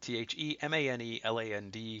themainland.com.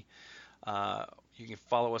 TheManeland. You can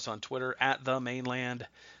follow us on Twitter at The Mainland.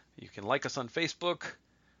 You can like us on Facebook,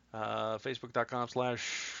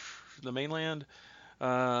 facebook.com/The Mainland.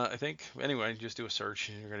 I think. Anyway, just do a search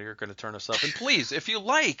and you're going to turn us up. And please, if you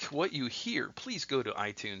like what you hear, please go to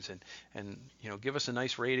iTunes and give us a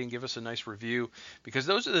nice rating, give us a nice review, because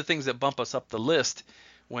those are the things that bump us up the list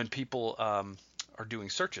when people are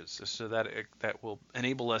doing searches, so that will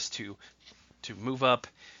enable us to move up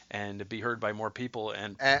and to be heard by more people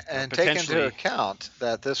and take into account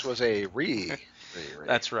that this was a re.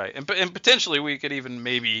 That's right, and potentially we could even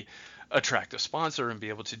maybe attract a sponsor and be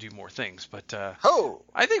able to do more things. But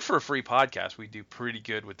I think for a free podcast, we do pretty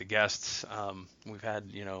good with the guests. We've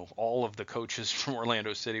had all of the coaches from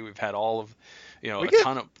Orlando City. We've had all of a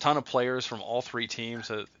ton of players from all three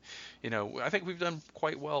teams. I think we've done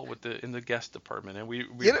quite well in the guest department, and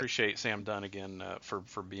we appreciate Sam Dunn again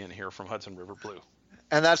for being here from Hudson River Blue.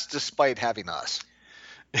 And that's despite having us.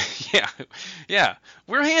 Yeah,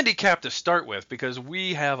 we're handicapped to start with because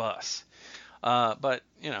we have us. But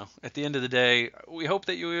at the end of the day, we hope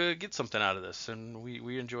that you get something out of this, and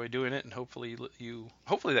we enjoy doing it, and hopefully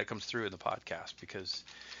that comes through in the podcast because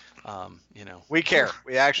we care.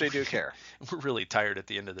 We actually do care. We're really tired at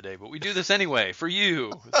the end of the day, but we do this anyway for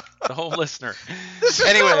you, the home listener. This is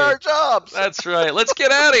not our jobs. That's right. Let's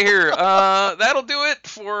get out of here. That'll do it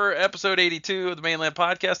for episode 82 of the Mainland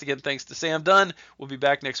Podcast. Again, thanks to Sam Dunn. We'll be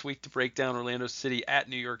back next week to break down Orlando City at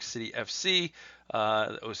New York City FC,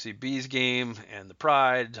 the OCB's game, and the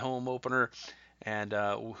Pride home opener. And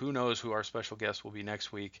who knows who our special guest will be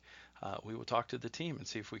next week. We will talk to the team and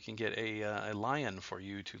see if we can get a lion for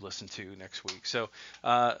you to listen to next week. So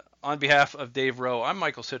on behalf of Dave Rowe, I'm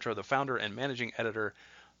Michael Citro, the founder and managing editor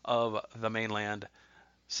of The Mainland,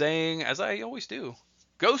 saying, as I always do,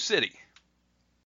 go City!